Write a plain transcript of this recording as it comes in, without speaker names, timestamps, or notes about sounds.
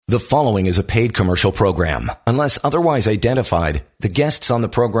The following is a paid commercial program. Unless otherwise identified, the guests on the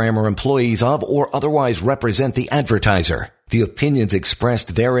program are employees of or otherwise represent the advertiser. The opinions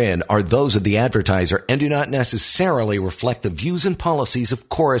expressed therein are those of the advertiser and do not necessarily reflect the views and policies of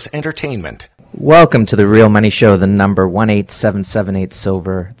Chorus Entertainment. Welcome to the Real Money Show, the number 18778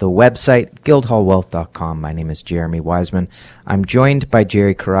 Silver, the website, guildhallwealth.com. My name is Jeremy Wiseman. I'm joined by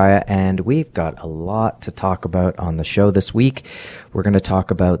Jerry Correia, and we've got a lot to talk about on the show this week. We're going to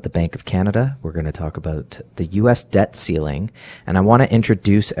talk about the Bank of Canada. We're going to talk about the U.S. debt ceiling. And I want to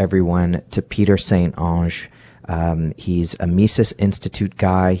introduce everyone to Peter St. Onge. He's a Mises Institute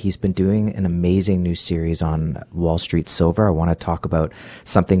guy. He's been doing an amazing new series on Wall Street silver. I want to talk about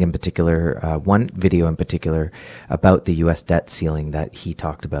something in particular, one video in particular about the U.S. debt ceiling that he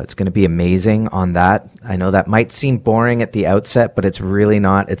talked about. It's going to be amazing on that. I know that might seem boring at the outset, but it's really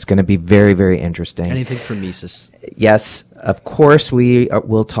not. It's going to be very, very interesting. Anything for Mises. Yes, of course, we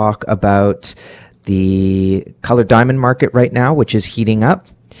will talk about the colored diamond market right now, which is heating up,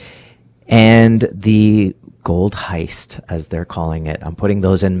 and the gold heist, as they're calling it. I'm putting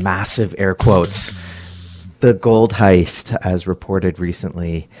those in massive air quotes. The gold heist, as reported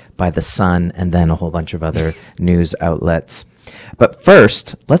recently by The Sun and then a whole bunch of other news outlets. But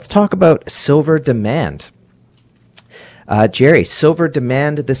first, let's talk about silver demand. Jerry, silver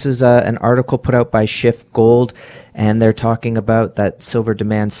demand, this is an article put out by Shift Gold, and they're talking about that silver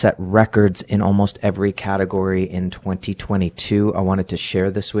demand set records in almost every category in 2022. I wanted to share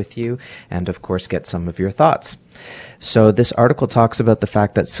this with you and, of course, get some of your thoughts. So this article talks about the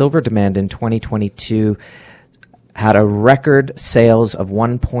fact that silver demand in 2022 had a record sales of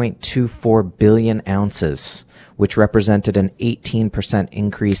 1.24 billion ounces, which represented an 18%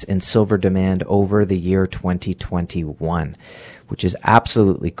 increase in silver demand over the year 2021, which is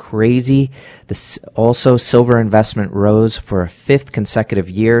absolutely crazy. Also, silver investment rose for a fifth consecutive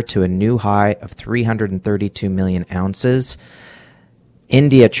year to a new high of 332 million ounces.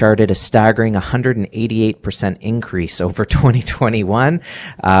 India charted a staggering 188% increase over 2021.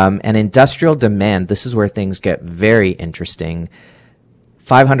 And industrial demand, this is where things get very interesting.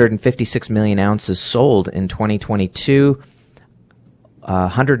 556 million ounces sold in 2022,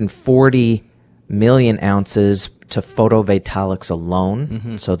 140 million ounces to photovoltaics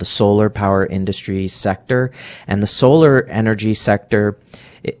alone, so the solar power industry sector. And the solar energy sector,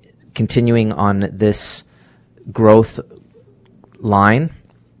 continuing on this growth line,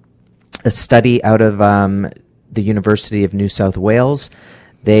 a study out of the University of New South Wales,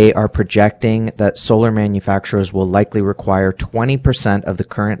 they are projecting that solar manufacturers will likely require 20% of the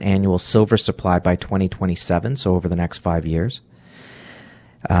current annual silver supply by 2027, so over the next 5 years.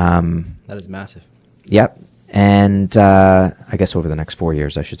 That is massive. Yep. And I guess over the next 4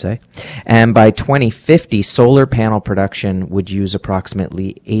 years, I should say. And by 2050, solar panel production would use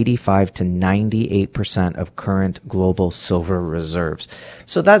approximately 85 to 98% of current global silver reserves.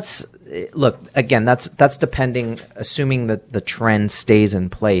 So that's, look, again, that's depending, assuming that the trend stays in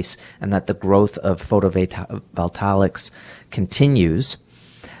place and that the growth of photovoltaics continues.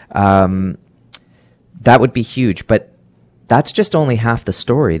 That would be huge, but that's just only half the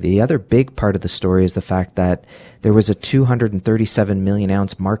story. The other big part of the story is the fact that there was a 237 million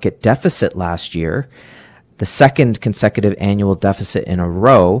ounce market deficit last year, the second consecutive annual deficit in a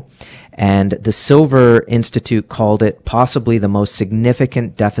row. And the Silver Institute called it possibly the most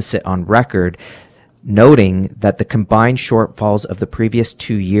significant deficit on record, noting that the combined shortfalls of the previous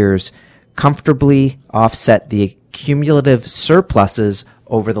 2 years comfortably offset the cumulative surpluses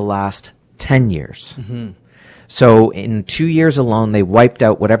over the last 10 years. So in 2 years alone, they wiped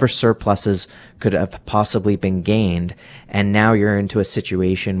out whatever surpluses could have possibly been gained. And now you're into a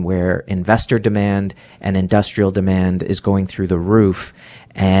situation where investor demand and industrial demand is going through the roof.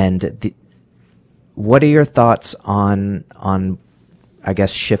 And what are your thoughts on, I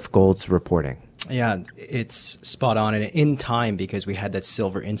guess, Shift Gold's reporting? Yeah, it's spot on and in time because we had that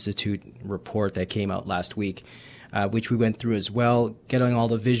Silver Institute report that came out last week, which we went through as well, getting all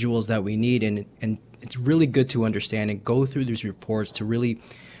the visuals that we need. And it's really good to understand and go through these reports to really,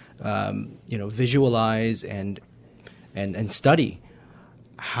 visualize and study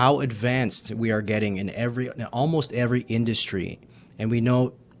how advanced we are getting in almost every industry. And we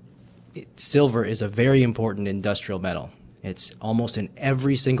know silver is a very important industrial metal. It's almost in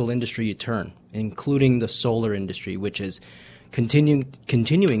every single industry you turn, including the solar industry, which is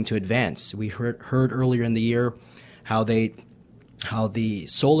continuing to advance. We heard earlier in the year how the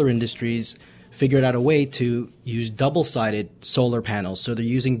solar industries figured out a way to use double-sided solar panels. So they're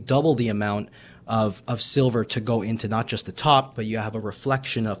using double the amount of silver to go into not just the top, but you have a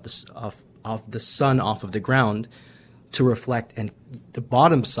reflection of the sun off of the ground to reflect, and the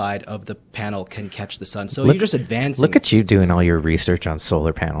bottom side of the panel can catch the sun. So you're just advancing. Look at you doing all your research on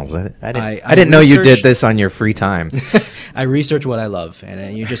solar panels. I I didn't know you did researched- this on your free time. I research what I love, and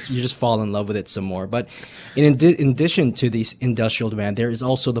then you just fall in love with it some more. But in addition to this industrial demand, there is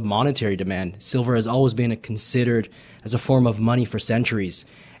also the monetary demand. Silver has always been considered as a form of money for centuries,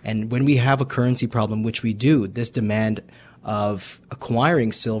 and when we have a currency problem, which we do, this demand of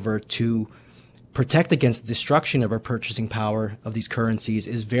acquiring silver to protect against the destruction of our purchasing power of these currencies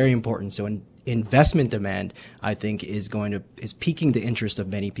is very important. So investment demand, I think, is piquing the interest of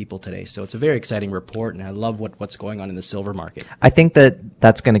many people today. So it's a very exciting report, and I love what's going on in the silver market. I think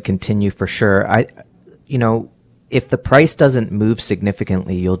that's going to continue for sure. If the price doesn't move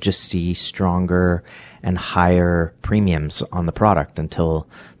significantly, you'll just see stronger and higher premiums on the product until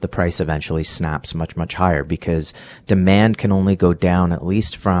the price eventually snaps much, much higher, because demand can only go down, at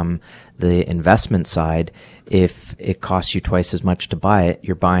least from the investment side. If it costs you twice as much to buy it,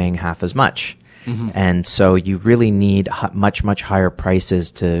 you're buying half as much. Mm-hmm. And so you really need much, much higher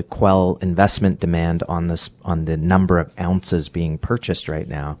prices to quell investment demand on the number of ounces being purchased right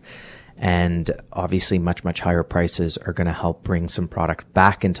now. And obviously much, much higher prices are going to help bring some product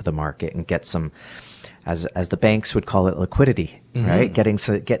back into the market and get some, as the banks would call it, liquidity, mm-hmm. right?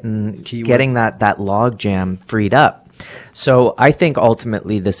 Getting that log jam freed up. So I think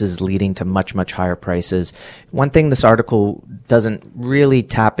ultimately this is leading to much, much higher prices. One thing this article doesn't really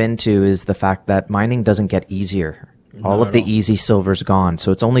tap into is the fact that mining doesn't get easier. All of the easy silver's gone.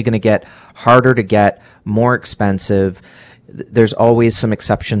 So it's only going to get harder to get, more expensive. There's always some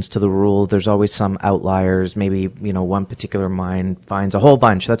exceptions to the rule. There's always some outliers. Maybe, one particular mine finds a whole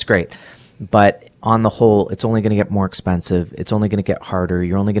bunch. That's great. But on the whole, it's only going to get more expensive. It's only going to get harder.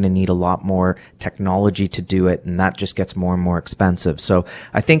 You're only going to need a lot more technology to do it, and that just gets more and more expensive. So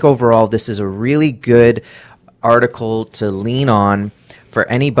I think overall, this is a really good article to lean on for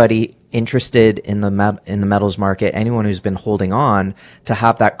anybody interested in the metals market, anyone who's been holding on, to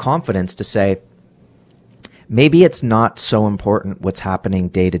have that confidence to say, maybe it's not so important what's happening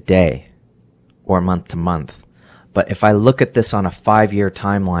day to day or month to month. But if I look at this on a 5-year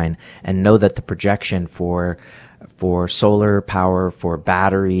timeline and know that the projection for solar power, for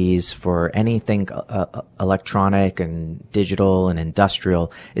batteries, for anything electronic and digital and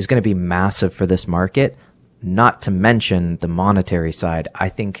industrial is going to be massive for this market, not to mention the monetary side, I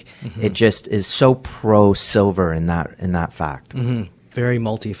think mm-hmm. it just is so pro silver in that fact. Mm-hmm. Very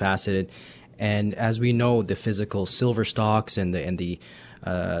multifaceted. And as we know, the physical silver stocks and the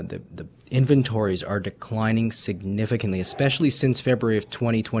inventories are declining significantly, especially since February of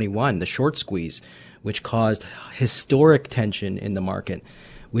 2021, the short squeeze, which caused historic tension in the market.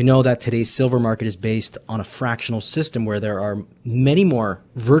 We know that today's silver market is based on a fractional system where there are many more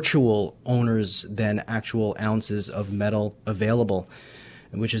virtual owners than actual ounces of metal available,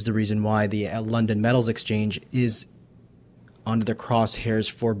 which is the reason why the London Metals Exchange is under the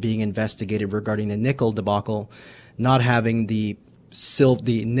crosshairs for being investigated regarding the nickel debacle, not having the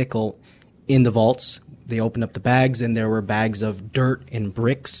nickel in the vaults. They opened up the bags, and there were bags of dirt and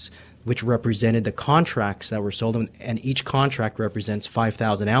bricks, which represented the contracts that were sold, and each contract represents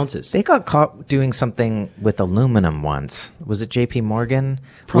 5,000 ounces. They got caught doing something with aluminum once. Was it JP Morgan?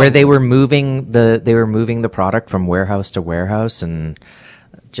 Probably. Where they were moving the product from warehouse to warehouse and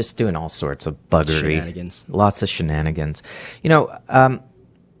just doing all sorts of buggery. Shenanigans. Lots of shenanigans.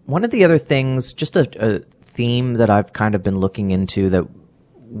 One of the other things, just a theme that I've kind of been looking into that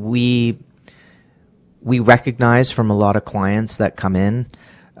we recognize from a lot of clients that come in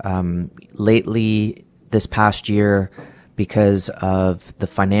lately this past year, because of the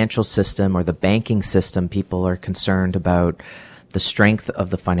financial system or the banking system, people are concerned about the strength of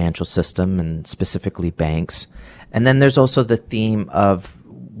the financial system and specifically banks. And then there's also the theme of,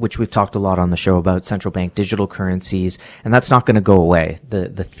 which we've talked a lot on the show about, central bank digital currencies, and that's not going to go away,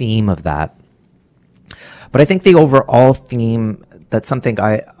 the theme of that. But I think the overall theme, that's something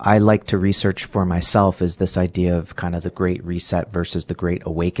I like to research for myself, is this idea of kind of the Great Reset versus the Great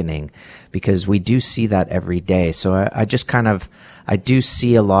Awakening, because we do see that every day. So I do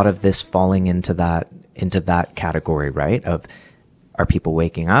see a lot of this falling into that category, right? Of, are people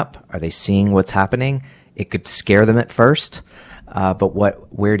waking up? Are they seeing what's happening? It could scare them at first. But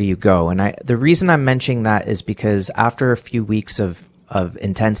where do you go? And the reason I'm mentioning that is because after a few weeks of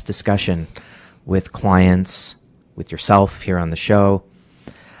intense discussion with clients, with yourself here on the show,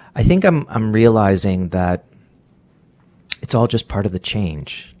 I think I'm realizing that it's all just part of the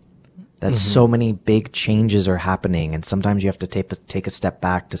change. That mm-hmm. so many big changes are happening, and sometimes you have to take a step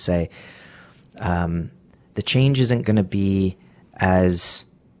back to say, the change isn't going to be as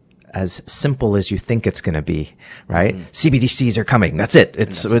as simple as you think it's going to be, right? CBDCs are coming. That's it.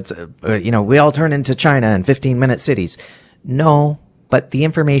 It's we all turn into China and 15-minute cities. No, but the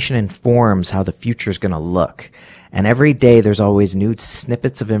information informs how the future is going to look. And every day there's always new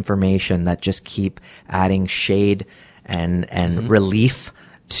snippets of information that just keep adding shade and relief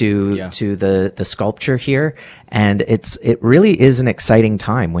to the sculpture here. And it really is an exciting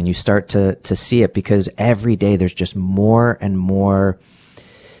time when you start to see it, because every day there's just more and more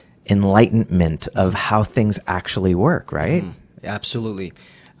enlightenment of how things actually work, right? Absolutely.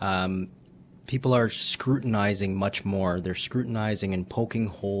 People are scrutinizing much more. They're scrutinizing and poking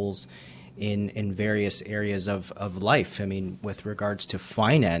holes in various areas of life. I mean, with regards to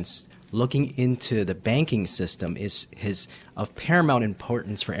finance, looking into the banking system is of paramount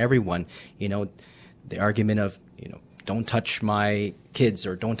importance for everyone. The argument of, don't touch my kids,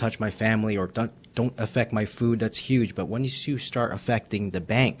 or don't touch my family, or don't affect my food, that's huge. But when you start affecting the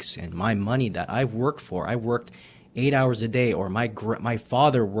banks and my money that I've worked for, I worked 8 hours a day, or my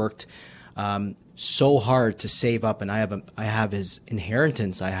father worked so hard to save up, and I have his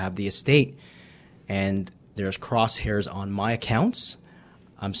inheritance, I have the estate, and there's crosshairs on my accounts.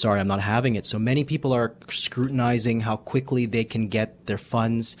 I'm sorry, I'm not having it. So many people are scrutinizing how quickly they can get their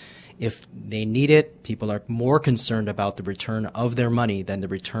funds if they need it. People are more concerned about the return of their money than the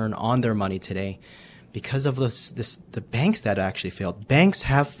return on their money today, because of the banks that actually failed. Banks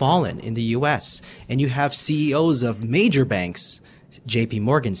have fallen in the U.S., and you have CEOs of major banks, JP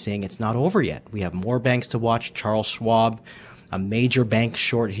Morgan, saying it's not over yet. We have more banks to watch. Charles Schwab, a major bank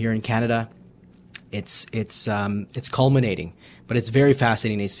short here in Canada. It's culminating, but it's very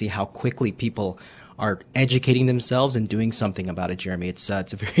fascinating to see how quickly people are educating themselves and doing something about it, Jeremy. It's a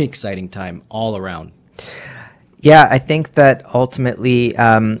very exciting time all around. Yeah, I think that ultimately,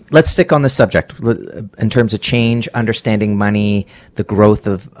 let's stick on the subject in terms of change, understanding money, the growth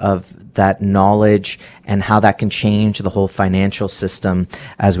of that knowledge, and how that can change the whole financial system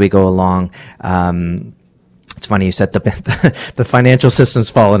as we go along. It's funny you said the financial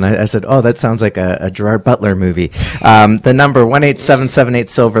system's fallen. I said, oh, that sounds like a Gerard Butler movie. The number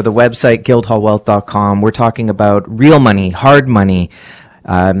 1-877-78-SILVER, the website guildhallwealth.com. We're talking about real money, hard money,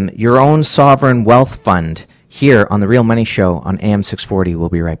 your own sovereign wealth fund here on the Real Money Show on AM 640. We'll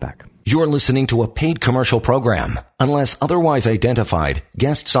be right back. You're listening to a paid commercial program. Unless otherwise identified,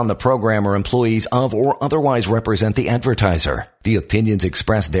 guests on the program are employees of or otherwise represent the advertiser. The opinions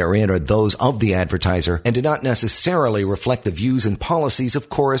expressed therein are those of the advertiser and do not necessarily reflect the views and policies of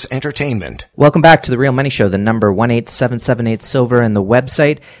Chorus Entertainment. Welcome back to the Real Money Show. The number 1-877-78-SILVER and the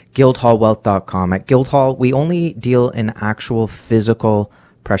website guildhallwealth.com. At Guildhall, we only deal in actual physical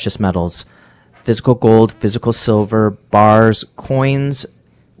precious metals, physical gold, physical silver, bars, coins.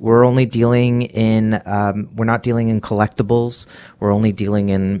 We're only dealing in, we're not dealing in collectibles. We're only dealing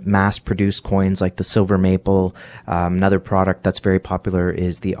in mass-produced coins like the silver maple. Another product that's very popular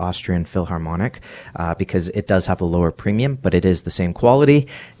is the Austrian Philharmonic, because it does have a lower premium, but it is the same quality,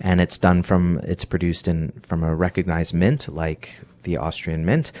 and it's produced from a recognized mint like the Austrian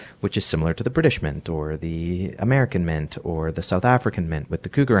mint, which is similar to the British mint or the American mint or the South African mint with the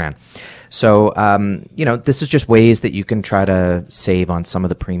Cougaran. So, this is just ways that you can try to save on some of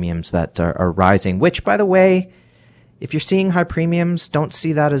the premiums that are rising, which, by the way, if you're seeing high premiums, don't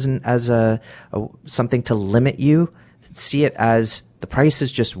see that as something to limit you. See it as the price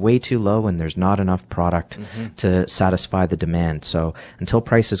is just way too low and there's not enough product to satisfy the demand. So until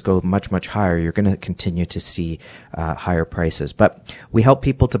prices go much, much higher, you're going to continue to see higher prices. But we help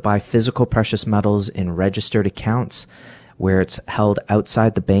people to buy physical precious metals in registered accounts where it's held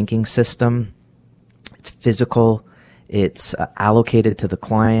outside the banking system. It's physical. It's allocated to the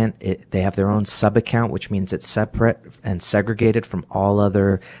client. They have their own sub-account, which means it's separate and segregated from all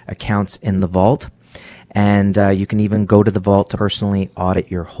other accounts in the vault. And you can even go to the vault to personally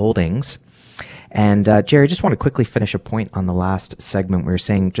audit your holdings. And Jerry, I just want to quickly finish a point on the last segment. We were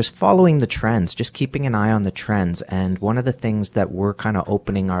saying just following the trends, just keeping an eye on the trends. And one of the things that we're kind of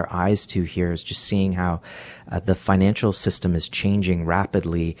opening our eyes to here is just seeing how the financial system is changing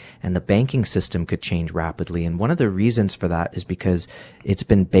rapidly and the banking system could change rapidly. And one of the reasons for that is because it's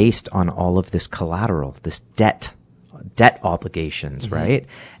been based on all of this collateral, this debt obligations, right?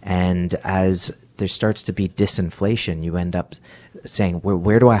 And as there starts to be disinflation, you end up saying,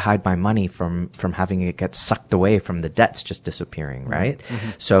 where do I hide my money from having it get sucked away from the debts just disappearing, right?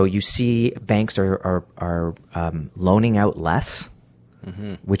 So you see banks are loaning out less,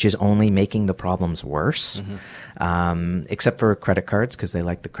 which is only making the problems worse, except for credit cards because they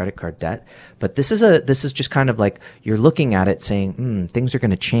like the credit card debt. But this is just kind of like you're looking at it saying, things are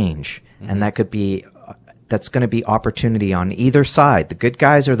going to change, and that could be that's going to be opportunity on either side, the good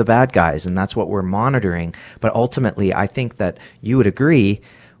guys or the bad guys, and that's what we're monitoring. But ultimately, I think that you would agree,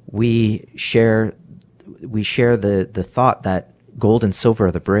 we share the thought that gold and silver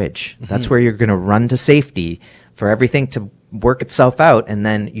are the bridge. Mm-hmm. That's where you're going to run to safety for everything to work itself out, and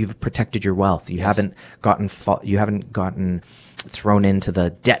then you've protected your wealth. You haven't gotten thrown into the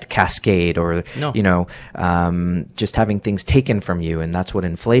debt cascade, or just having things taken from you, and that's what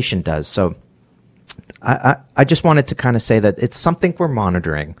inflation does. So I just wanted to kind of say that it's something we're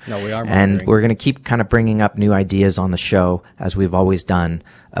monitoring. No, we are monitoring. And we're going to keep kind of bringing up new ideas on the show, as we've always done,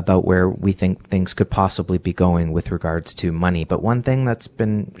 about where we think things could possibly be going with regards to money. But one thing that's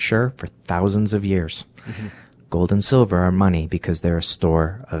been sure for thousands of years, gold and silver are money because they're a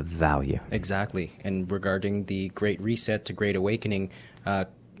store of value. Exactly. And regarding the Great Reset to Great Awakening,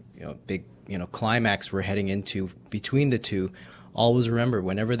 big climax we're heading into between the two, always remember,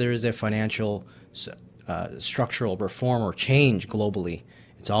 whenever there is a financial structural reform or change globally,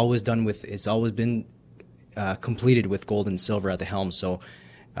 it's always been completed with gold and silver at the helm. So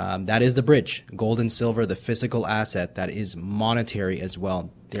that is the bridge. Gold and silver, the physical asset that is monetary as well.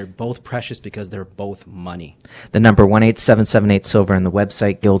 They're both precious because they're both money. The number 18778-SILVER and the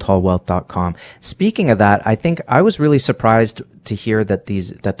website guildhallwealth.com. Speaking of that, I think I was really surprised to hear that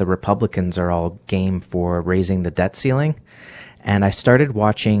the Republicans are all game for raising the debt ceiling. And I started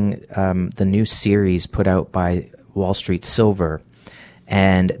watching the new series put out by Wall Street Silver.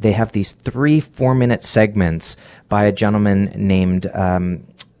 And they have these 3 4-minute segments by a gentleman named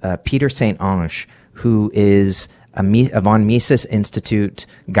Peter St. Ange, who is a von Mises Institute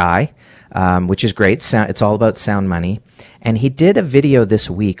guy, which is great. It's all about sound money. And he did a video this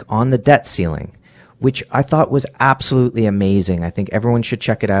week on the debt ceiling, which I thought was absolutely amazing. I think everyone should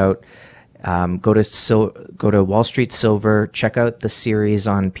check it out. Go to Wall Street Silver, check out the series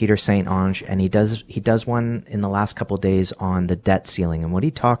on Peter St. Ange, and he does one in the last couple of days on the debt ceiling. And what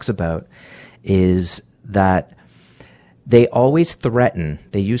he talks about is that they always threaten.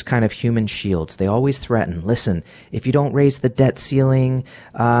 They use kind of human shields. They always threaten. Listen, if you don't raise the debt ceiling,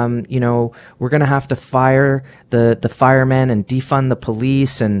 we're going to have to fire the firemen and defund the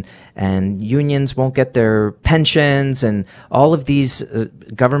police, and unions won't get their pensions, and all of these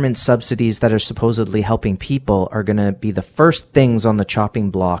government subsidies that are supposedly helping people are going to be the first things on the chopping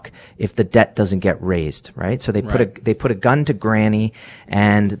block if the debt doesn't get raised, right? So they put a gun to granny,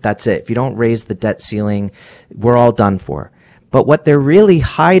 and that's it. If you don't raise the debt ceiling, we're all done for. But what they're really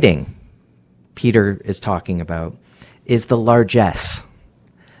hiding, Peter is talking about, is the largesse,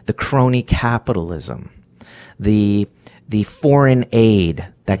 the crony capitalism, the foreign aid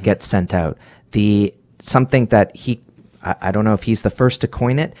that gets sent out, something that I don't know if he's the first to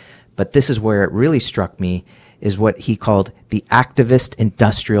coin it, but this is where it really struck me, is what he called the activist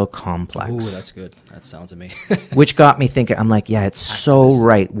industrial complex. Ooh, that's good. That sounds amazing. Which got me thinking, I'm like, yeah, it's so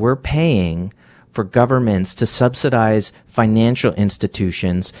right. We're paying for governments to subsidize financial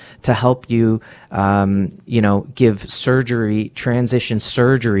institutions to help you, give transition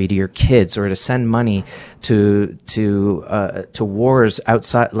surgery to your kids, or to send money to wars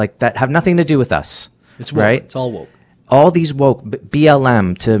outside, like that, have nothing to do with us. It's woke. Right? It's all woke. All these woke,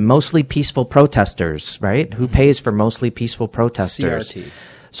 BLM to mostly peaceful protesters, right? Mm-hmm. Who pays for mostly peaceful protesters? CRT.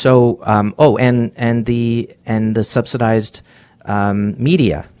 So, and the subsidized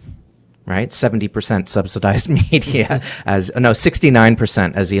media. Right? 70% subsidized media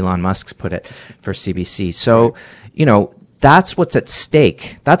 69% as Elon Musk put it for CBC. So, that's what's at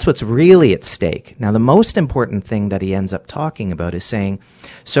stake. That's what's really at stake. Now, the most important thing that he ends up talking about is saying,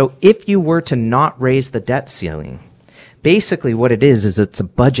 so if you were to not raise the debt ceiling, basically what it is it's a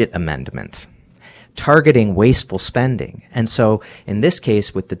budget amendment targeting wasteful spending. And so in this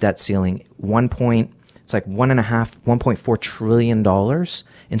case with the debt ceiling, $1.4 trillion,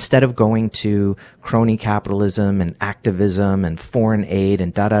 instead of going to crony capitalism and activism and foreign aid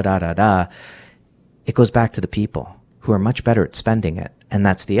and it goes back to the people who are much better at spending it. And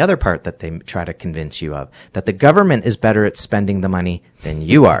that's the other part that they try to convince you of, that the government is better at spending the money than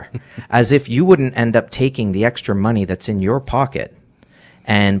you are, as if you wouldn't end up taking the extra money that's in your pocket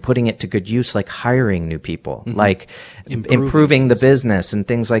and putting it to good use, like hiring new people, like improving the business and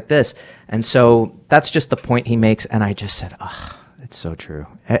things like this. And so that's just the point he makes. And I just said, it's so true.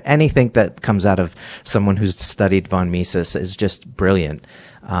 Anything that comes out of someone who's studied von Mises is just brilliant.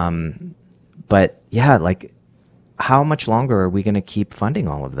 But yeah, like, how much longer are we going to keep funding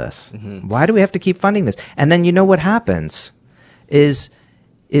all of this? Mm-hmm. Why do we have to keep funding this? And then what happens is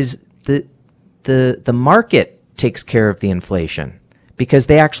the market takes care of the inflation, because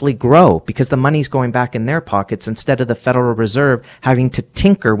they actually grow, because the money's going back in their pockets instead of the Federal Reserve having to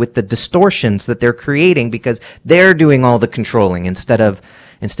tinker with the distortions that they're creating because they're doing all the controlling instead of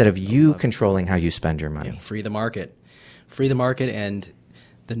you controlling how you spend your money. Yeah, free the market. Free the market. And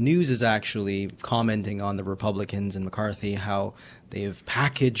the news is actually commenting on the Republicans and McCarthy, how they've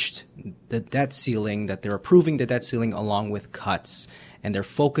packaged the debt ceiling, that they're approving the debt ceiling along with cuts. And they're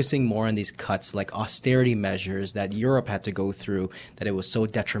focusing more on these cuts like austerity measures that Europe had to go through, that it was so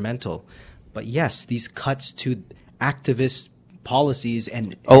detrimental. But yes, these cuts to activist policies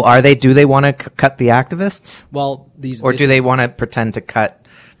and... Oh, are they? Do they want to cut the activists? Well, these... Or do they want to pretend to cut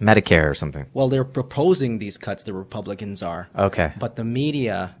Medicare or something? Well, they're proposing these cuts, the Republicans are. Okay. But the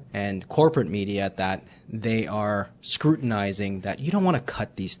media and corporate media at that, they are scrutinizing that you don't want to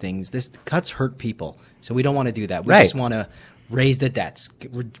cut these things. This cuts hurt people. So we don't want to do that. We just want to raise the debts,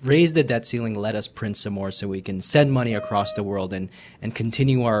 raise the debt ceiling, let us print some more so we can send money across the world and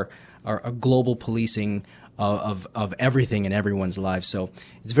continue our global policing of everything in everyone's lives. So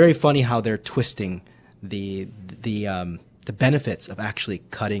it's very funny how they're twisting the benefits of actually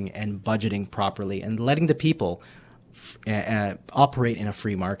cutting and budgeting properly and letting the people operate in a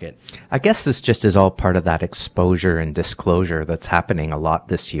free market. I guess this just is all part of that exposure and disclosure that's happening a lot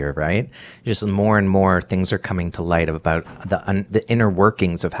this year, right? Just more and more things are coming to light about the inner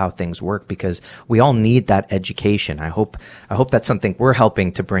workings of how things work because we all need that education. I hope that's something we're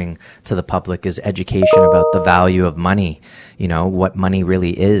helping to bring to the public is education about the value of money, you know, what money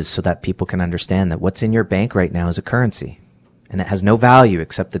really is so that people can understand that what's in your bank right now is a currency and it has no value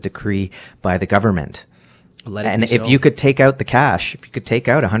except the decree by the government. And if you could take out the cash, if you could take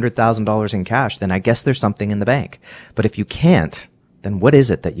out $100,000 in cash, then I guess there's something in the bank. But if you can't, then what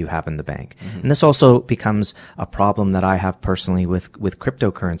is it that you have in the bank? Mm-hmm. And this also becomes a problem that I have personally with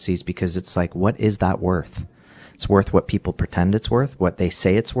cryptocurrencies because it's like, what is that worth? It's worth what people pretend it's worth, what they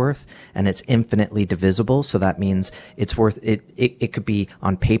say it's worth, and it's infinitely divisible. So that means it's worth it. It could be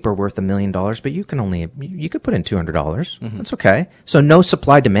on paper worth $1 million, but you could put in $200. Mm-hmm. That's okay. So no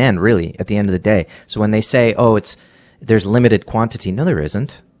supply demand really at the end of the day. So when they say, oh, there's limited quantity, no, there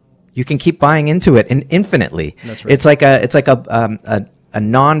isn't. You can keep buying into it infinitely. That's right. It's like a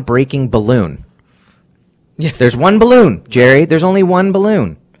non-breaking balloon. Yeah. There's one balloon, Jerry. There's only one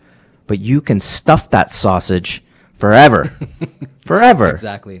balloon, but you can stuff that sausage forever. Forever.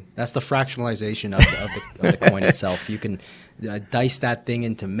 Exactly. That's the fractionalization of the coin itself. You can dice that thing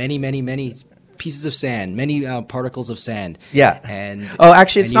into many, many, many pieces of sand, many particles of sand. Yeah. And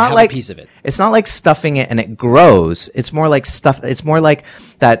actually, it's not like a piece of it. It's not like stuffing it and it grows. It's more like It's more like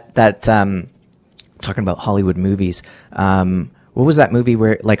that. Talking about Hollywood movies. What was that movie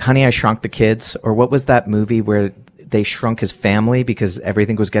where, like, Honey, I Shrunk the Kids, or what was that movie where they shrunk his family because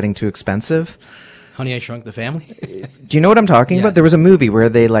everything was getting too expensive? Honey, I Shrunk the Family? Do you know what I'm talking about? There was a movie where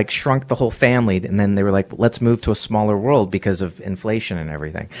they like shrunk the whole family and then they were like, let's move to a smaller world because of inflation and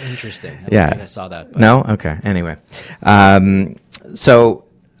everything. Interesting. I don't think I saw that. But. No? Okay. Anyway. So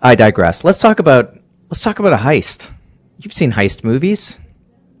I digress. Let's talk about a heist. You've seen heist movies?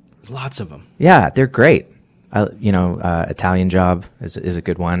 Lots of them. Yeah, they're great. Italian Job is a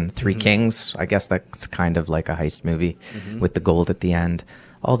good one. Three Kings, I guess that's kind of like a heist movie with the gold at the end.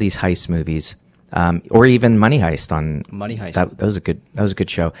 All these heist movies, or even Money Heist on Money Heist. That was a good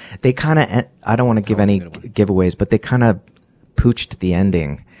show. They kind of, I don't want to give any giveaways, but they kind of pooched the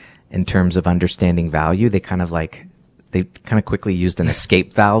ending in terms of understanding value. They kind of quickly used an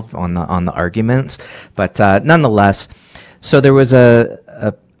escape valve on the arguments, but nonetheless. So there was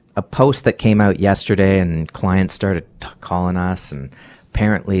a post that came out yesterday and clients started calling us, and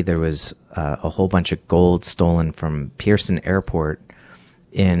apparently there was a whole bunch of gold stolen from Pearson Airport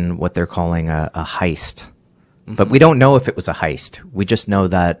in what they're calling a heist. Mm-hmm. But we don't know if it was a heist. We just know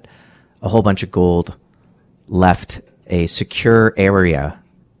that a whole bunch of gold left a secure area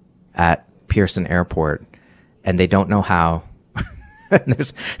at Pearson Airport, and they don't know how.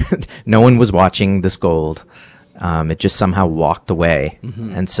 No one was watching this gold. It just somehow walked away.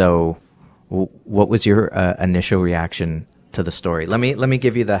 Mm-hmm. And so what was your initial reaction to the story? Let me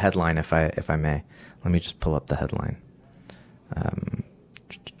give you the headline if I may. Let me just pull up the headline.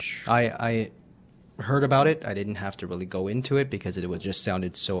 I heard about it. I didn't have to really go into it because it just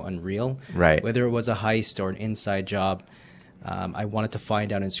sounded so unreal. Right. Whether it was a heist or an inside job, I wanted to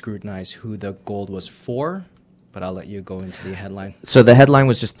find out and scrutinize who the gold was for. But I'll let you go into the headline. So the headline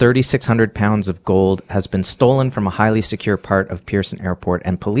was just 3,600 pounds of gold has been stolen from a highly secure part of Pearson Airport,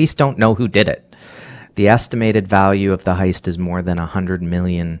 and police don't know who did it. The estimated value of the heist is more than $100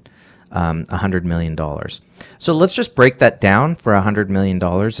 million. So let's just break that down for $100 million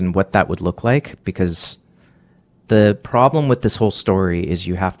and what that would look like, because The problem with this whole story is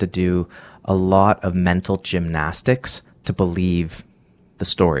you have to do a lot of mental gymnastics to believe the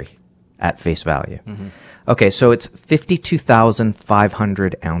story at face value. Okay, so it's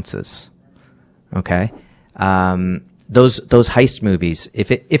 52,500 ounces. Okay, those heist movies. If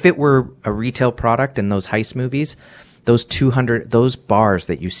it were a retail product in those heist movies, those bars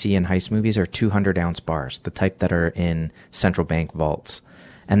that you see in heist movies are 200-ounce bars, the type that are in central bank vaults,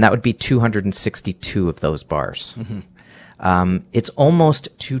 and that would be 262 of those bars. It's almost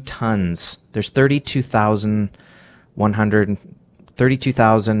 2 tons. There's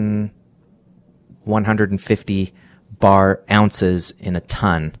 32,150 bar ounces in a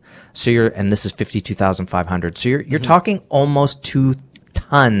ton. So and this is 52,500. So you're talking almost 2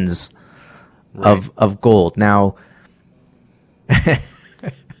 tons of gold. Now,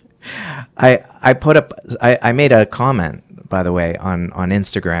 I made a comment, by the way, on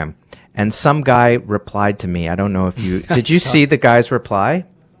Instagram, and some guy replied to me. I don't know if did you see the guy's reply?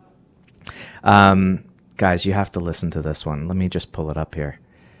 Guys, you have to listen to this one. Let me just pull it up here.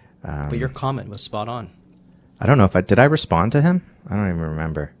 But your comment was spot on. I don't know if did I respond to him? I don't even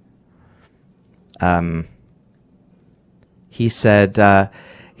remember. He said, "Oh,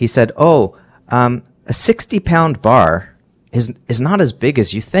 a 60-pound bar is not as big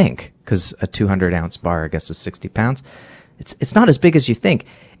as you think, because a 200-ounce bar, I guess, is 60 pounds. It's not as big as you think.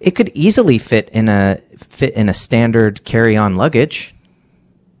 It could easily fit in a standard carry-on luggage.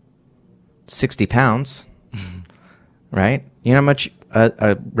 60 pounds, right? You know how much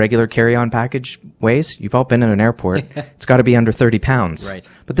a regular carry-on package weighs? You've all been in an airport. It's got to be under 30 pounds. Right.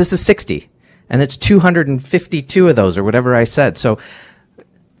 But this is 60, and it's 252 of those, or whatever I said. So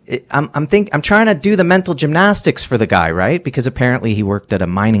I'm trying to do the mental gymnastics for the guy, right? Because apparently he worked at a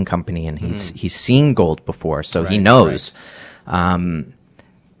mining company and he's seen gold before, so he knows. Right.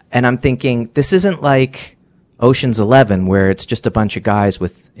 And I'm thinking, this isn't like Ocean's 11, where it's just a bunch of guys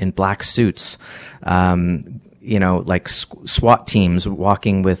in black suits, like SWAT teams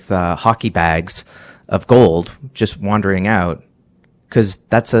walking with hockey bags of gold, just wandering out. Because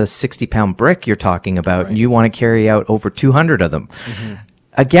that's a 60-pound brick you're talking about, and you want to carry out over 200 of them.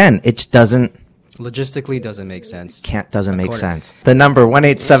 Again, it doesn't... Logistically doesn't make sense. Doesn't make sense. The number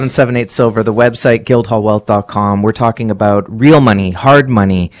 18778-SILVER, the website guildhallwealth.com. We're talking about real money, hard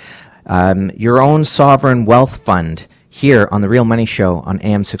money, your own sovereign wealth fund here on The Real Money Show on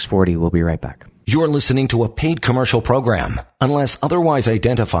AM 640. We'll be right back. You're listening to a paid commercial program. Unless otherwise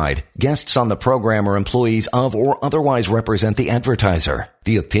identified, guests on the program are employees of or otherwise represent the advertiser.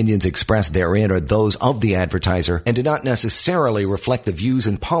 The opinions expressed therein are those of the advertiser and do not necessarily reflect the views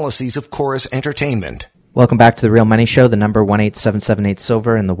and policies of Chorus Entertainment. Welcome back to The Real Money Show, the number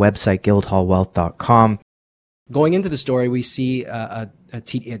 18778-SILVER, and the website guildhallwealth.com. Going into the story, we see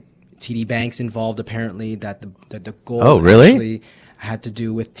TD Bank's involved, apparently, that the gold actually had to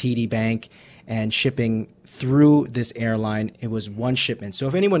do with TD Bank and shipping through this airline. It was one shipment. So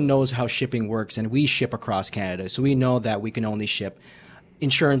if anyone knows how shipping works, and we ship across Canada, so we know that we can only ship.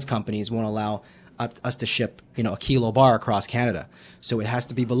 Insurance companies won't allow us to ship, a kilo bar across Canada. So it has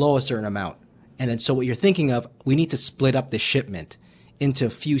to be below a certain amount. And then, so what you're thinking of, we need to split up the shipment into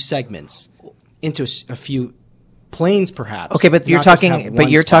a few segments, into a few planes, perhaps. Okay, but you're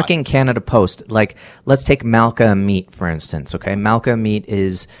talking Canada Post. Like, let's take Malka Meat, for instance. Okay, Malka Meat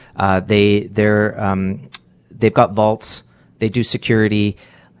is they've got vaults. They do security.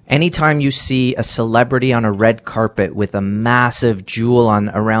 Anytime you see a celebrity on a red carpet with a massive jewel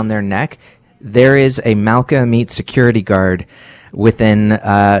around their neck, there is a Malka Meat security guard within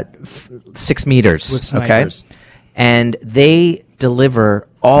 6 meters. With snipers. Okay, and they deliver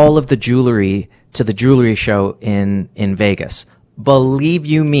all of the jewelry to the jewelry show in Vegas. Believe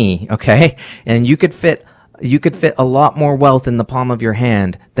you me, okay? And you could fit a lot more wealth in the palm of your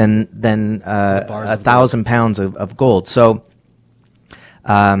hand than 1,000 pounds of gold. So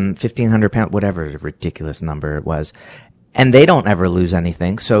 1,500 pounds, whatever ridiculous number it was. And they don't ever lose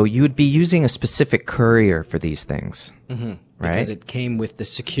anything. So you would be using a specific courier for these things. Right? Because it came with the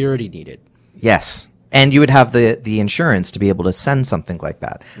security needed. Yes. And you would have the insurance to be able to send something like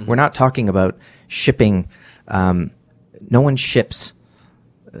that. We're not talking about shipping. No one ships.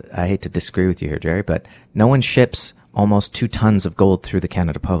 I hate to disagree with you here, Jerry, but no one ships almost 2 tons of gold through the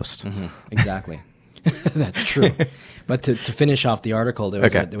Canada Post. Exactly. That's true. But to finish off the article,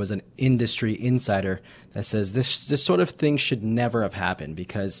 there was an industry insider that says this sort of thing should never have happened,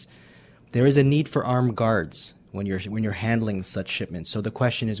 because there is a need for armed guards when you're handling such shipments. So the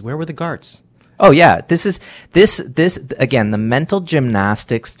question is, where were the guards? Oh yeah, this again, the mental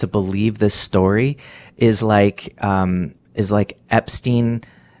gymnastics to believe this story is like Epstein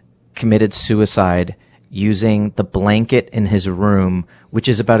committed suicide using the blanket in his room, which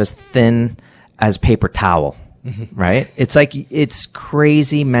is about as thin as paper towel, right? It's like, it's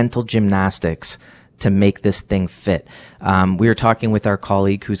crazy mental gymnastics to make this thing fit. We were talking with our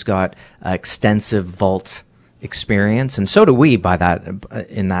colleague who's got extensive vault experience, and so do we by that,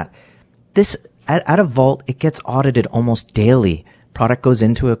 in that this, at a vault, it gets audited almost daily. Product goes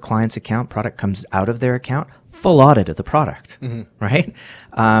into a client's account, product comes out of their account, full audit of the product, right?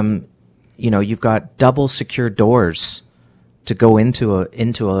 You've got double secure doors to go into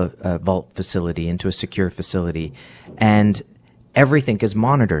a vault facility, into a secure facility, and everything is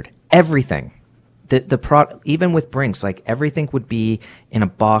monitored. Everything. Even with Brinks, like everything would be in a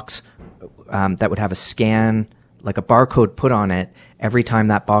box that would have a scan, like a barcode put on it every time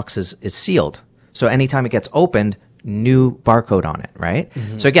that box is sealed. So anytime it gets opened, new barcode on it, right?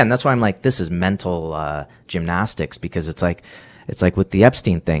 So again, that's why I'm like, this is mental gymnastics, because it's like with the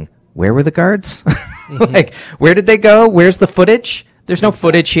Epstein thing. Where were the guards? Like, where did they go? Where's the footage? There's no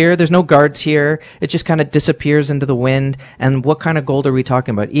footage here. There's no guards here. It just kind of disappears into the wind. And what kind of gold are we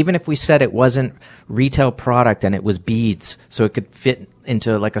talking about? Even if we said it wasn't retail product and it was beads, so it could fit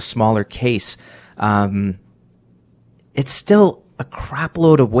into like a smaller case, it's still a crap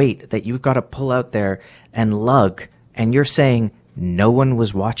load of weight that you've got to pull out there and lug. And you're saying no one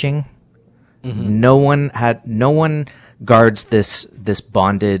was watching? No one guards this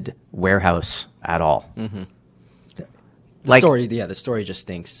bonded warehouse at all. The story just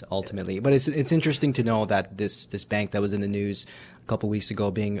stinks ultimately. But it's interesting to know that this bank that was in the news a couple weeks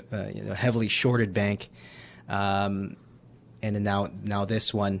ago, being a heavily shorted bank, and then now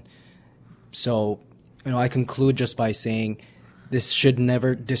this one. So I conclude just by saying this should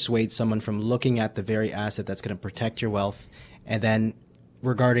never dissuade someone from looking at the very asset that's going to protect your wealth. And then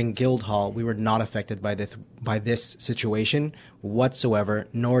regarding Guildhall, we were not affected by this situation whatsoever,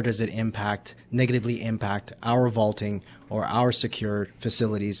 nor does it negatively impact our vaulting or our secure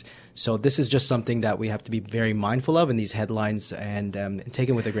facilities. So this is just something that we have to be very mindful of in these headlines and take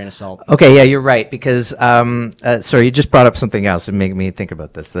it with a grain of salt. Okay, yeah, you're right, because sorry, you just brought up something else and made me think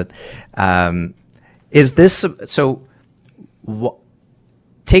about this. That is this so.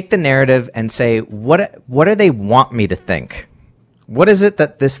 Take the narrative and say, what do they want me to think? What is it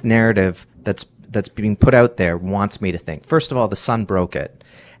that this narrative that's being put out there wants me to think? First of all, the Sun broke it,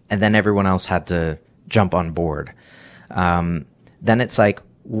 and then everyone else had to jump on board. Then it's like,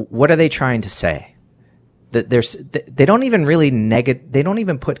 what are they trying to say? That they don't even really they don't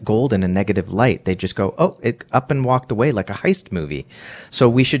even put gold in a negative light. They just go, oh, it up and walked away like a heist movie. So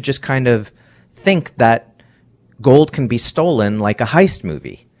we should just kind of think that gold can be stolen like a heist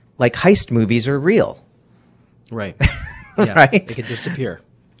movie. Like heist movies are real. Right. Yeah, right? It could disappear.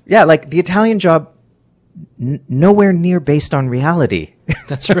 Yeah, like the Italian Job, nowhere near based on reality.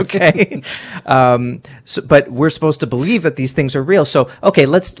 That's right. Okay. But we're supposed to believe that these things are real. So, okay,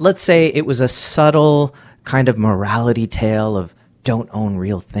 let's say it was a subtle kind of morality tale of don't own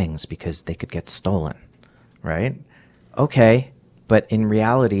real things because they could get stolen, right? Okay, but in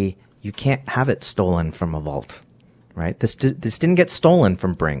reality, you can't have it stolen from a vault. Right? This didn't get stolen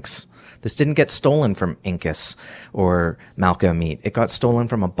from Brinks. This didn't get stolen from Incus or Malka Meat. It got stolen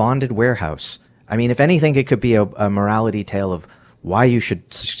from a bonded warehouse. I mean, if anything, it could be a morality tale of why you should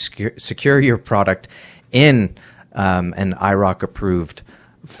secure your product in an IROC-approved,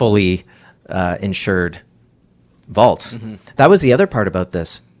 fully insured vault. That was the other part about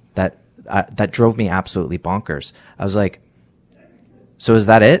this that drove me absolutely bonkers. I was like, so is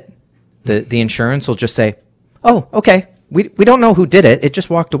that it? The insurance will just say, oh, okay. We don't know who did it. It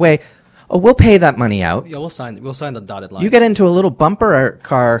just walked away. Oh, we'll pay that money out. Yeah, we'll sign the dotted line. You get into a little bumper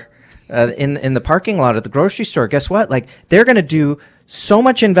car in the parking lot at the grocery store. Guess what? Like, they're going to do so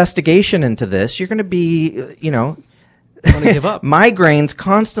much investigation into this. You're going to be, want to give up. Migraines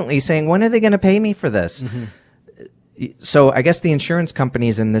constantly saying, when are they going to pay me for this? So I guess the insurance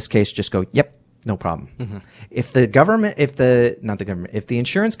companies in this case just go, yep, no problem. If the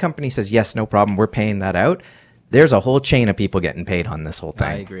insurance company says, yes, no problem, we're paying that out, there's a whole chain of people getting paid on this whole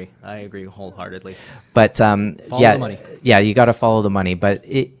thing. I agree wholeheartedly. But follow the money. Yeah, you got to follow the money. But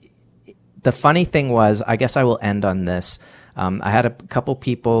the funny thing was, I guess I will end on this. I had a couple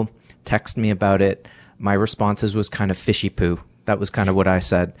people text me about it. My responses was kind of fishy poo. That was kind of what I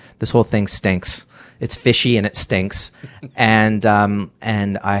said. This whole thing stinks. It's fishy and it stinks. and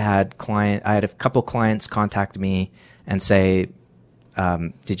I had a couple clients contact me and say,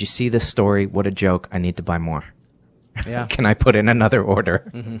 did you see this story? What a joke. I need to buy more. Yeah. Can I put in another order?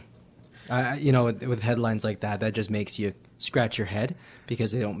 With headlines like that just makes you scratch your head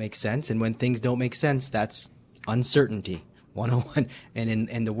because they don't make sense. And when things don't make sense, that's uncertainty, 101. And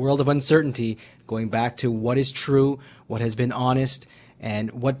in the world of uncertainty, going back to what is true, what has been honest,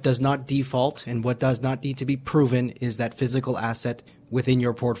 and what does not default and what does not need to be proven is that physical asset within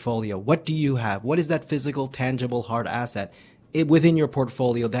your portfolio. What do you have? What is that physical, tangible, hard asset within your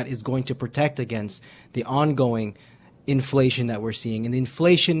portfolio that is going to protect against the ongoing inflation that we're seeing? And the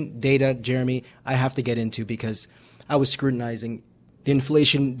inflation data, Jeremy, I have to get into because I was scrutinizing the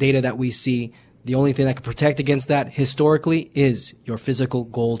inflation data that we see. The only thing that can protect against that historically is your physical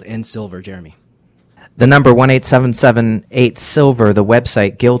gold and silver, Jeremy. The number 18778-SILVER, the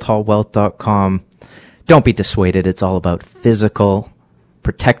website, guildhallwealth.com. Don't be dissuaded. It's all about physical.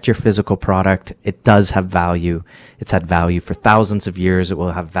 Protect your physical product. It does have value. It's had value for thousands of years. It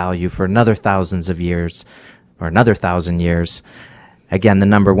will have value for another thousands of years or another 1,000 years. Again, the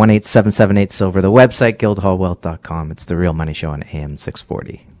number 18778-SILVER, the website, guildhallwealth.com. It's The Real Money Show on AM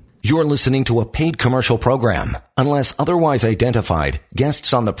 640. You're listening to a paid commercial program. Unless otherwise identified,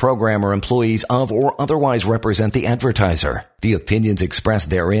 guests on the program are employees of or otherwise represent the advertiser. The opinions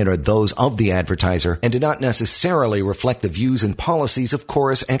expressed therein are those of the advertiser and do not necessarily reflect the views and policies of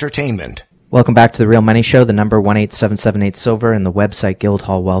Chorus Entertainment. Welcome back to The Real Money Show, the number 18778-SILVER and the website,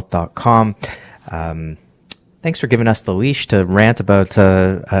 guildhallwealth.com. Thanks for giving us the leash to rant about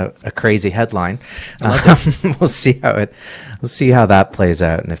a crazy headline. We'll see how that plays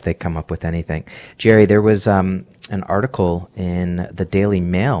out and if they come up with anything. Jerry, there was an article in the Daily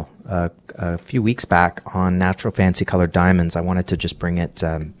Mail a few weeks back on natural fancy colored diamonds. I wanted to just bring it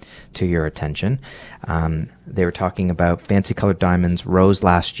to your attention. They were talking about fancy colored diamonds rose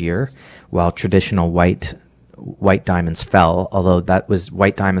last year while traditional white diamonds fell, although that was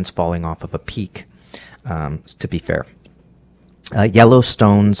white diamonds falling off of a peak. To be fair. Yellow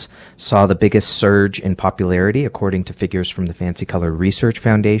stones saw the biggest surge in popularity, according to figures from the Fancy Color Research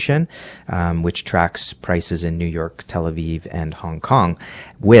Foundation, which tracks prices in New York, Tel Aviv, and Hong Kong,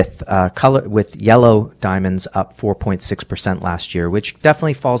 with yellow diamonds up 4.6% last year, which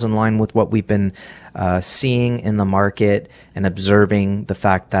definitely falls in line with what we've been seeing in the market and observing the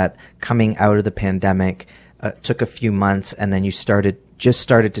fact that coming out of the pandemic took a few months, and then you started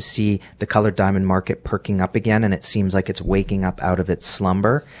to see the colored diamond market perking up again, and it seems like it's waking up out of its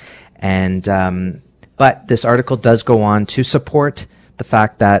slumber. And but this article does go on to support the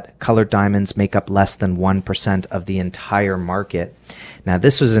fact that colored diamonds make up less than 1% of the entire market. Now,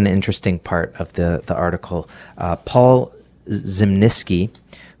 this was an interesting part of the article. Paul Zimnisky,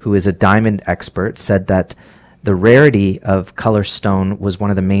 who is a diamond expert, said that the rarity of color stone was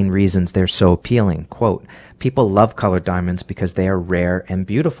one of the main reasons they're so appealing. Quote, people love colored diamonds because they are rare and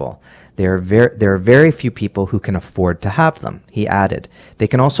beautiful. There are very few people who can afford to have them. He added, they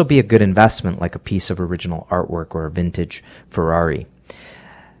can also be a good investment, like a piece of original artwork or a vintage Ferrari.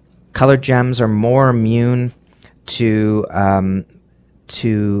 Colored gems are more immune to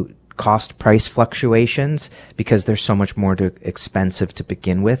cost price fluctuations because they're so much more expensive to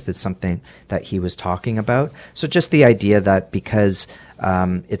begin with, is something that he was talking about. So just the idea that because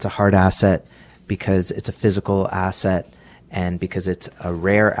it's a hard asset, because it's a physical asset, and because it's a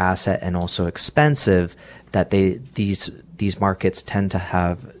rare asset and also expensive, that these markets tend to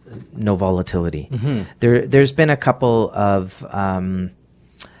have no volatility. Mm-hmm. There's been a couple of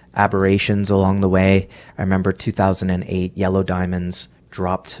aberrations along the way. I remember 2008, yellow diamonds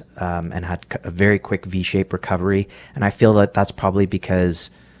dropped and had a very quick V-shaped recovery. And I feel that that's probably because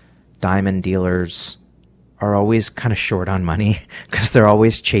diamond dealers are always kind of short on money because they're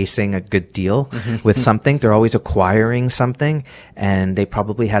always chasing a good deal with something. They're always acquiring something, and they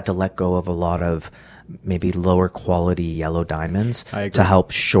probably had to let go of a lot of maybe lower quality yellow diamonds to help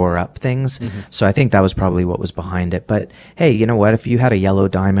shore up things. So I think that was probably what was behind it. But hey, you know what? If you had a yellow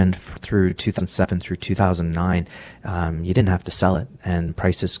diamond through 2007 through 2009, you didn't have to sell it, and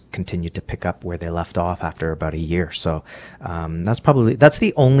prices continued to pick up where they left off after about a year. So that's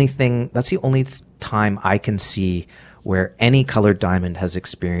the only time I can see where any colored diamond has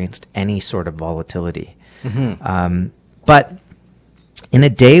experienced any sort of volatility. But in a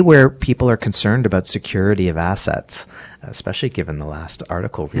day where people are concerned about security of assets, especially given the last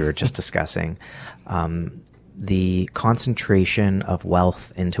article we were just discussing, the concentration of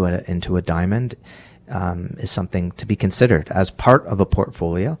wealth into a diamond is something to be considered as part of a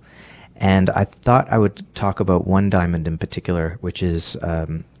portfolio. And I thought I would talk about one diamond in particular, which is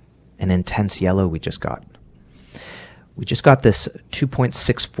an intense yellow we just got. We just got this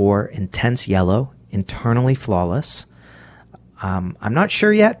 2.64 intense yellow, internally flawless. I'm not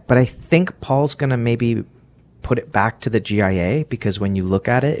sure yet, but I think Paul's going to maybe put it back to the GIA, because when you look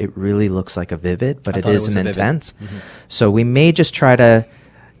at it, it really looks like a vivid, but it is an intense. So we may just try to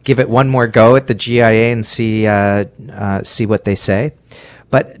give it one more go at the GIA and see what they say.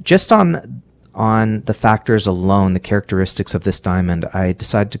 But just on the factors alone, the characteristics of this diamond, I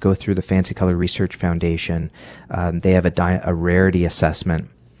decided to go through the Fancy Color Research Foundation. They have a rarity assessment,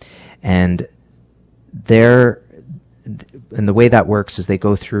 and the way that works is they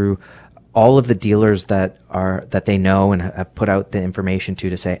go through all of the dealers that they know and have put out the information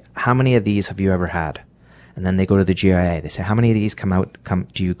to say, how many of these have you ever had? And then they go to the GIA. They say, how many of these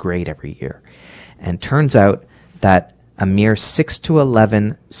do you grade every year? And turns out that a mere 6 to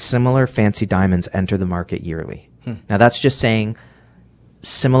 11 similar fancy diamonds enter the market yearly. Now that's just saying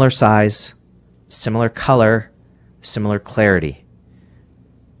similar size, similar color, similar clarity,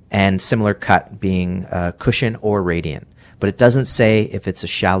 and similar cut, being cushion or radiant. But it doesn't say if it's a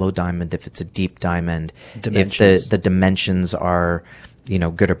shallow diamond, if it's a deep diamond, if the dimensions are,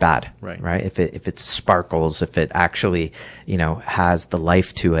 good or bad, right? If it sparkles, if it actually, has the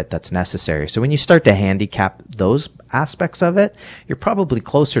life to it that's necessary. So when you start to handicap those aspects of it, you're probably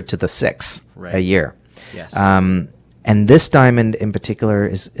closer to the 6 a year. Yes. And this diamond in particular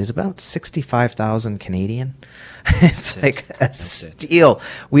is about 65,000 Canadian. It's like a steal.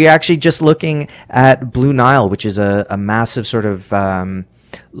 We're actually just looking at Blue Nile, which is a massive sort of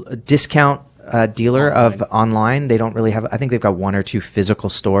discount dealer of online. They don't really have, I think they've got 1 or 2 physical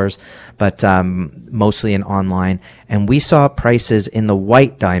stores, but mostly in online. And we saw prices in the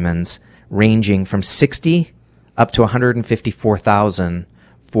white diamonds ranging from 60 up to 154,000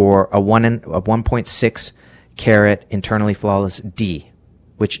 for a 1.6 carat internally flawless D,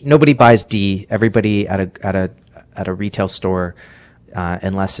 which nobody buys D. Everybody at a retail store,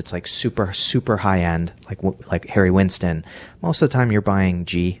 unless it's like super, super high end, like Harry Winston, most of the time you're buying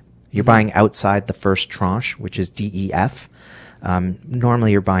G. You're buying outside the first tranche, which is DEF.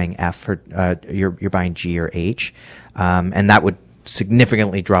 Normally you're buying F, or you're buying G or H, and that would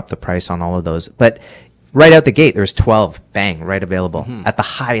significantly drop the price on all of those. But right out the gate, there's 12, bang, right available at the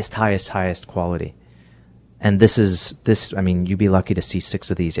highest quality. And you'd be lucky to see 6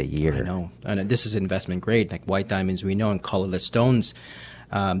 of these a year. I know. And this is investment grade, like white diamonds we know, and colorless stones.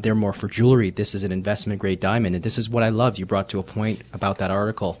 They're more for jewelry. This is an investment grade diamond. And this is what I loved. You brought to a point about that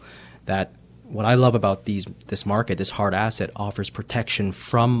article, that what I love about this market, this hard asset, offers protection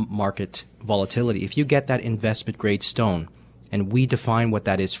from market volatility. If you get that investment grade stone, and we define what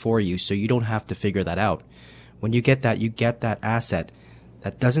that is for you, so you don't have to figure that out. When you get that asset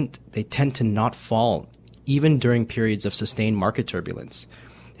they tend to not fall even during periods of sustained market turbulence.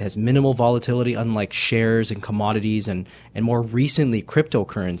 It has minimal volatility, unlike shares and commodities and more recently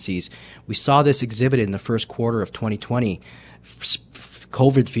cryptocurrencies. We saw this exhibited in the first quarter of 2020.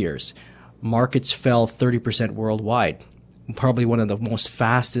 COVID fears. Markets fell 30% worldwide, probably one of the most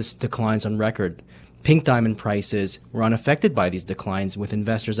fastest declines on record. Pink diamond prices were unaffected by these declines, with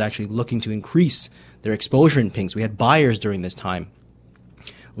investors actually looking to increase their exposure in pinks. We had buyers during this time.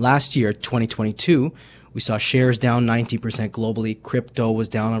 Last year, 2022, we saw shares down 90% globally. Crypto was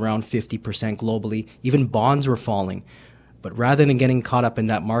down around 50% globally. Even bonds were falling. But rather than getting caught up in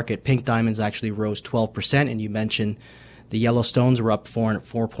that market, pink diamonds actually rose 12%. And you mentioned the yellow stones were up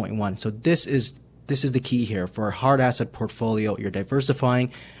 4.1. So this is the key here. For a hard asset portfolio, you're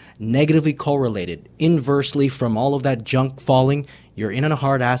diversifying, negatively correlated. Inversely, from all of that junk falling, you're in on a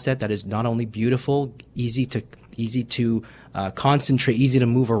hard asset that is not only beautiful, easy to concentrate, easy to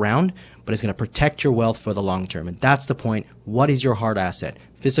move around, but it's going to protect your wealth for the long term. And that's the point. What is your hard asset?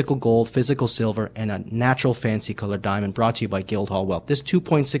 Physical gold, physical silver, and a natural fancy colored diamond, brought to you by Guildhall Wealth. This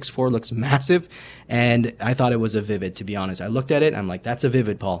 2.64 looks massive, and I thought it was a Vivid, to be honest. I looked at it, and I'm like, that's a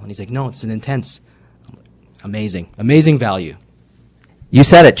Vivid, Paul. And he's like, no, it's an Intense. Amazing value. You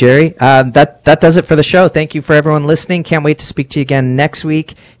said it, Jerry. That does it for the show. Thank you for everyone listening. Can't wait to speak to you again next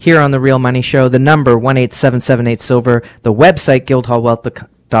week here on The Real Money Show. The number 1-877-8-SILVER. The website,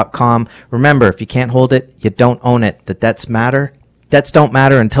 guildhallwealth.com. Remember, if you can't hold it, you don't own it. The debts matter. Debts don't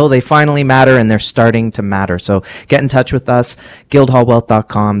matter until they finally matter, and they're starting to matter. So get in touch with us,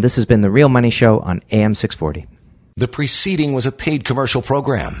 guildhallwealth.com. This has been The Real Money Show on AM 640. The preceding was a paid commercial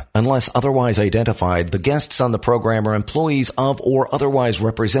program. Unless otherwise identified, the guests on the program are employees of or otherwise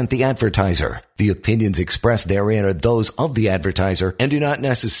represent the advertiser. The opinions expressed therein are those of the advertiser and do not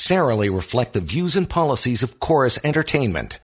necessarily reflect the views and policies of Chorus Entertainment.